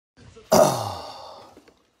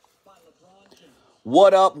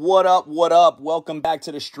What up, what up, what up? Welcome back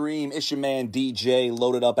to the stream. It's your man DJ,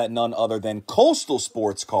 loaded up at none other than Coastal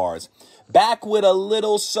Sports Cards. Back with a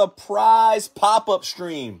little surprise pop-up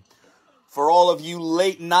stream for all of you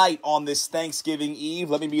late night on this Thanksgiving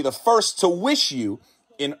Eve. Let me be the first to wish you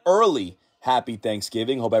an early happy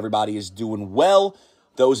Thanksgiving. Hope everybody is doing well.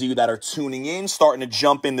 Those of you that are tuning in, starting to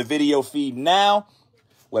jump in the video feed now.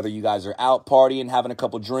 Whether you guys are out partying, having a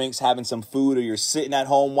couple drinks, having some food, or you're sitting at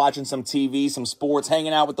home watching some TV, some sports,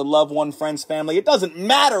 hanging out with the loved one, friends, family. It doesn't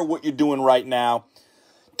matter what you're doing right now.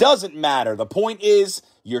 Doesn't matter. The point is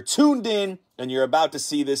you're tuned in and you're about to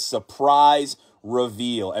see this surprise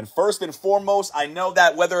reveal. And first and foremost, I know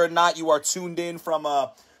that whether or not you are tuned in from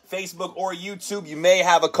Facebook or YouTube, you may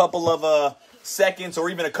have a couple of seconds or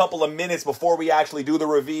even a couple of minutes before we actually do the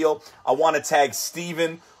reveal. I want to tag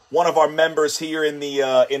Steven, one of our members here in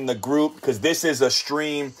the group, because this is a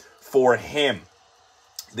stream for him.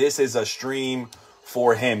 This is a stream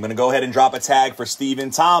for him. I'm going to go ahead and drop a tag for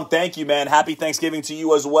Steven. Tom, thank you, man. Happy Thanksgiving to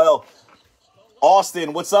you as well.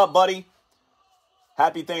 Austin, what's up, buddy?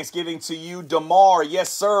 Happy Thanksgiving to you. Damar,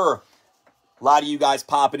 yes, sir. A lot of you guys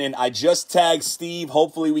popping in. I just tagged Steve.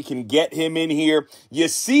 Hopefully we can get him in here. You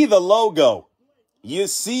see the logo. You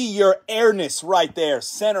see your airness right there.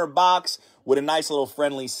 Center box with a nice little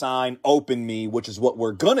friendly sign, open me, which is what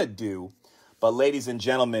we're going to do. But ladies and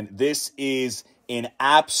gentlemen, this is an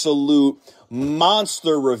absolute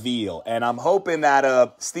monster reveal. And I'm hoping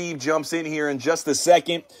that Steve jumps in here in just a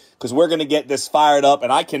second, because we're going to get this fired up.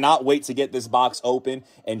 And I cannot wait to get this box open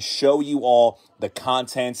and show you all the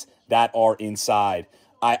contents that are inside.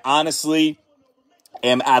 I honestly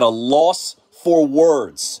am at a loss for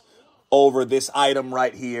words over this item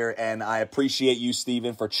right here, and I appreciate you,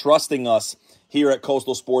 Steven, for trusting us here at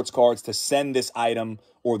Coastal Sports Cards to send this item,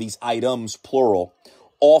 or these items, plural,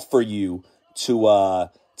 off for you to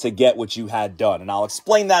get what you had done. And I'll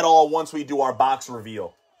explain that all once we do our box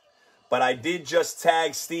reveal. But I did just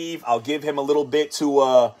tag Steve. I'll give him a little bit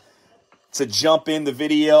to jump in the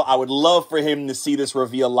video. I would love for him to see this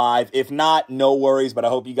reveal live. If not, no worries, but I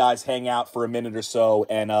hope you guys hang out for a minute or so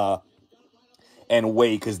and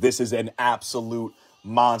wait, because this is an absolute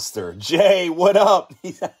monster. Jay, what up?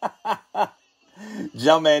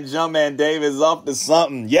 Jumpman Dave is up to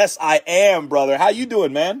something. Yes, I am, brother. How you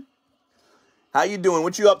doing, man? How you doing?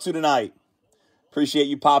 What you up to tonight? Appreciate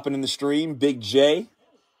you popping in the stream. Big J.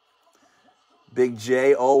 Big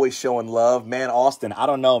J, always showing love. Man, Austin, I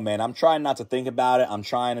don't know, man. I'm trying not to think about it. I'm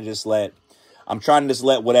trying to just let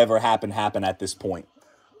whatever happen at this point.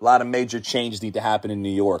 A lot of major changes need to happen in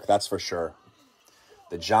New York, that's for sure.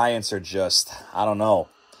 The Giants are just, I don't know.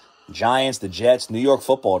 Giants, the Jets, New York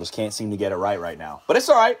football just can't seem to get it right now. But it's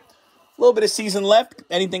all right. A little bit of season left.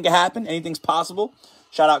 Anything can happen. Anything's possible.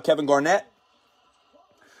 Shout out Kevin Garnett.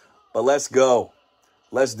 But let's go.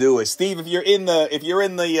 Let's do it. Steve, if you're in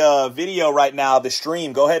the video right now, the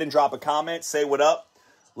stream, go ahead and drop a comment. Say what up.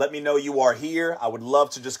 Let me know you are here. I would love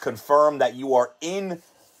to just confirm that you are in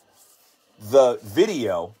the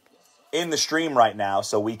video, in the stream right now,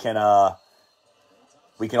 so we can all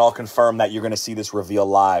confirm that you're going to see this reveal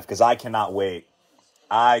live, because I cannot wait.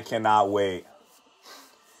 I cannot wait.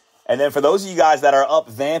 And then for those of you guys that are up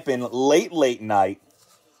vamping late night,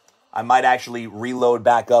 I might actually reload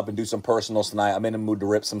back up and do some personals tonight. I'm in the mood to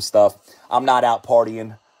rip some stuff. I'm not out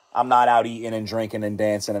partying. I'm not out eating and drinking and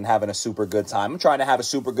dancing and having a super good time. I'm trying to have a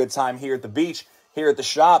super good time here at the beach, here at the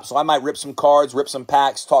shop. So I might rip some cards, rip some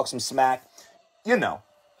packs, talk some smack. You know,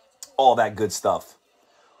 all that good stuff.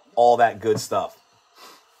 All that good stuff.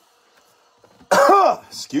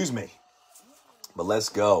 Excuse me. But let's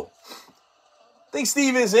go. I think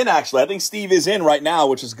Steve is in, actually. I think Steve is in right now,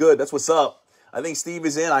 which is good. That's what's up. I think Steve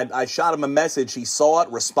is in. I shot him a message. He saw it,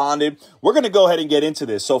 responded. We're going to go ahead and get into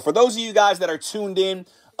this. So for those of you guys that are tuned in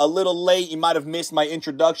a little late, you might have missed my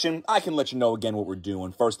introduction. I can let you know again what we're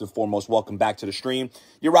doing. First and foremost, welcome back to the stream.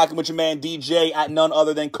 You're rocking with your man DJ at none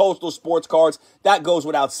other than Coastal Sports Cards. That goes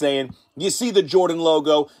without saying. You see the Jordan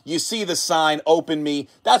logo. You see the sign, open me.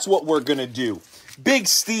 That's what we're going to do. Big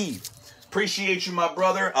Steve. Appreciate you, my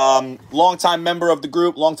brother. Longtime member of the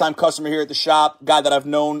group, longtime customer here at the shop, guy that I've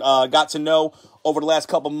known, got to know over the last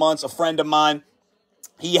couple months, a friend of mine.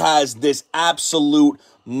 He has this absolute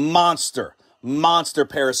monster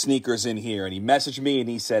pair of sneakers in here. And he messaged me and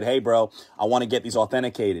he said, hey, bro, I want to get these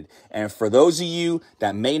authenticated. And for those of you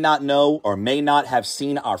that may not know or may not have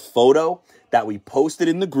seen our photo that we posted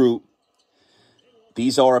in the group,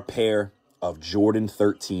 these are a pair of Jordan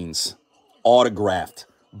 13s autographed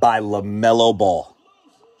by Lamelo Ball.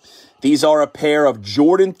 These are a pair of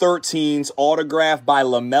Jordan 13s autographed by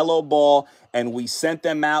Lamelo Ball. and we sent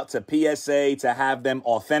them out to PSA to have them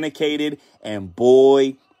authenticated. And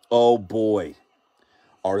boy, oh boy,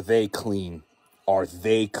 are they clean. Are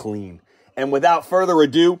they clean. And without further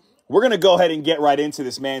ado, we're going to go ahead and get right into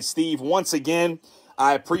this, man. Steve, once again,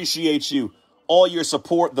 I appreciate you. All your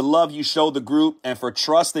support, the love you show the group, and for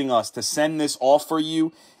trusting us to send this off for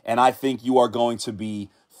you. And I think you are going to be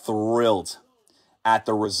thrilled at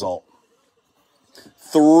the result.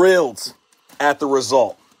 Thrilled at the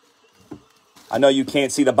result. I know you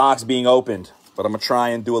can't see the box being opened, but I'm going to try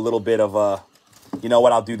and do a little bit of, you know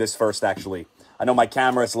what, I'll do this first, actually. I know my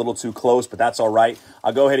camera is a little too close, but that's all right.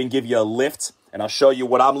 I'll go ahead and give you a lift, and I'll show you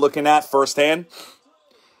what I'm looking at firsthand.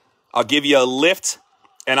 I'll give you a lift,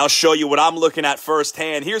 and I'll show you what I'm looking at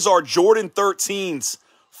firsthand. Here's our Jordan 13s.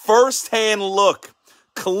 Firsthand look.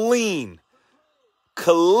 Clean.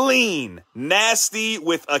 Clean. Nasty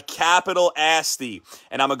with a capital Asty.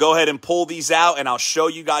 And I'm going to go ahead and pull these out, and I'll show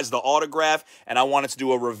you guys the autograph, and I wanted to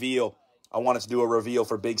do a reveal. I wanted to do a reveal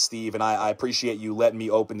for Big Steve, and I appreciate you letting me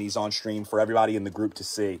open these on stream for everybody in the group to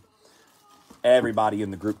see. Everybody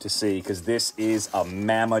in the group to see, because this is a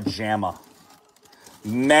mamma jamma.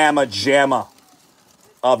 Mamma jamma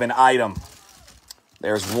of an item.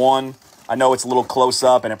 There's one. I know it's a little close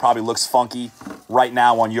up, and it probably looks funky right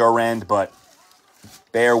now on your end, but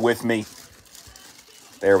bear with me.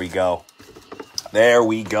 There we go. There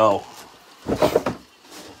we go.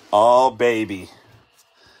 Oh, baby.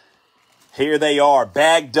 Here they are,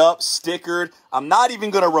 bagged up, stickered. I'm not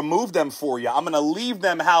even going to remove them for you. I'm going to leave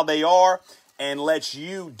them how they are and let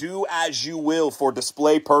you do as you will for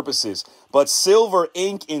display purposes. But silver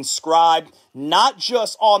ink inscribed, not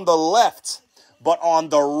just on the left, but on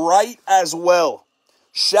the right as well.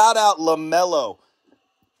 Shout out Lamelo.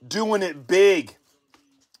 Doing it big.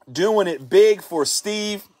 Doing it big for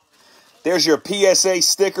Steve. There's your PSA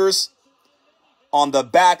stickers on the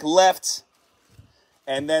back left.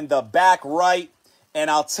 And then the back right. And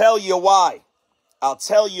I'll tell you why. I'll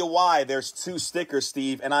tell you why there's two stickers,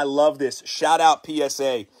 Steve. And I love this. Shout out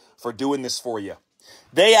PSA for doing this for you.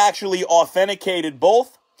 They actually authenticated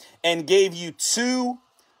both and gave you two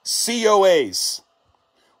COAs.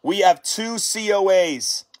 We have two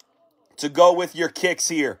COAs to go with your kicks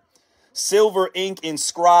here. Silver ink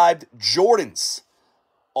inscribed Jordans.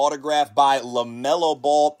 Autographed by Lamelo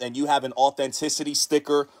Ball, and you have an authenticity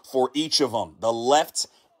sticker for each of them, the left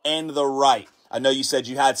and the right. I know you said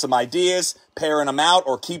you had some ideas, pairing them out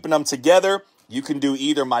or keeping them together. You can do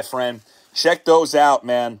either, my friend. Check those out,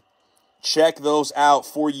 man. Check those out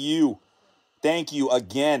for you. Thank you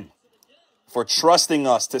again for trusting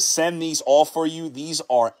us to send these all for you. These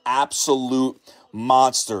are absolute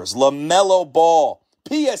monsters. Lamelo Ball,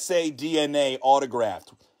 PSA DNA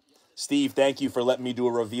autographed. Steve, thank you for letting me do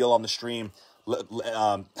a reveal on the stream.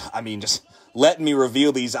 Just letting me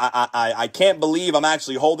reveal these. I can't believe I'm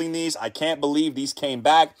actually holding these. I can't believe these came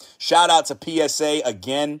back. Shout out to PSA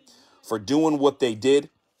again for doing what they did.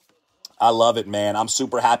 I love it, man. I'm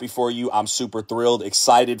super happy for you. I'm super thrilled,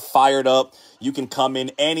 excited, fired up. You can come in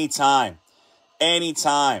anytime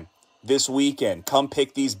this weekend. Come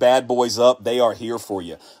pick these bad boys up. They are here for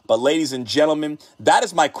you. But ladies and gentlemen, that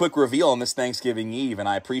is my quick reveal on this Thanksgiving Eve. And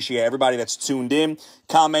I appreciate everybody that's tuned in,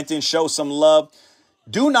 commenting, show some love.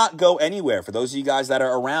 Do not go anywhere. For those of you guys that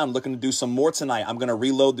are around looking to do some more tonight, I'm going to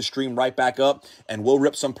reload the stream right back up and we'll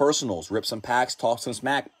rip some personals, rip some packs, talk some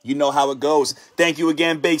smack. You know how it goes. Thank you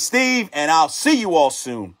again, Big Steve, and I'll see you all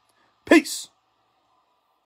soon. Peace.